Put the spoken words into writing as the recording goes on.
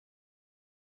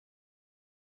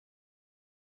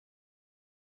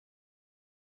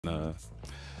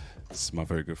this is my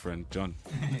very good friend John.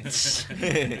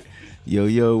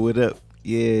 Yo, what up?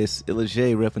 Yes, Illa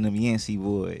J repping them Yancey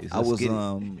boys. I was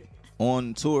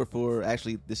on tour for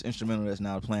actually this instrumental that's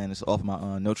now playing. It's off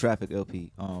my No Traffic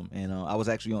LP. And I was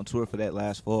actually on tour for that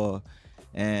last fall,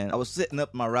 and I was setting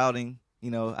up my routing. You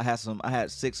know, I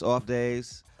had 6 off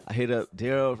days. I hit up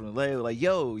Daryl from the label, like,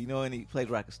 yo, you know, and he plays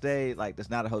where I could stay, like, that's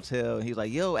not a hotel. And he was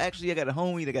like, yo, actually, I got a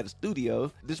homie that got a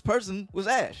studio. This person was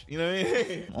Ash, you know what I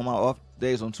mean? On my off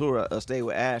days on tour, I stayed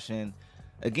with Ash, and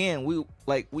again,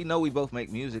 we know we both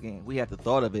make music, and we had the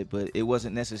thought of it, but it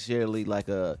wasn't necessarily like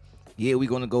we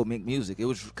gonna go make music. It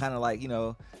was kind of like, you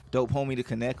know, dope homie to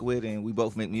connect with, and we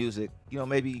both make music. You know,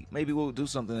 maybe we'll do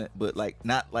something, but like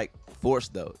not like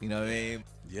forced though. You know what I mean?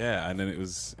 Yeah, and then it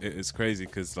was crazy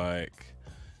because like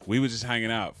we were just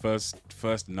hanging out.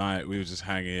 First night we were just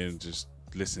hanging, just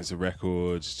listening to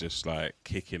records, just like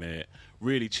kicking it,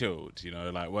 really chilled. You know,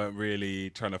 like weren't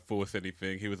really trying to force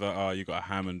anything. He was like, "Oh, you got a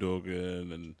Hammond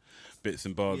organ and bits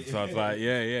and bobs." Yeah. So I was like,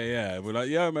 yeah. We're like,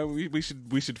 yeah, man, we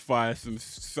should fire some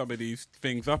of these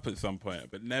things up at some point,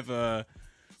 but never.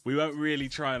 We weren't really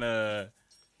trying to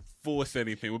force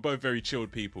anything. We're both very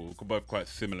chilled people. We're both quite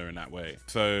similar in that way.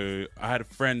 So I had a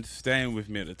friend staying with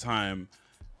me at the time.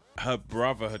 Her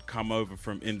brother had come over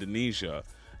from Indonesia,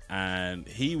 and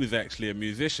he was actually a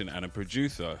musician and a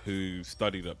producer who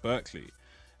studied at Berkeley.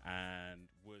 And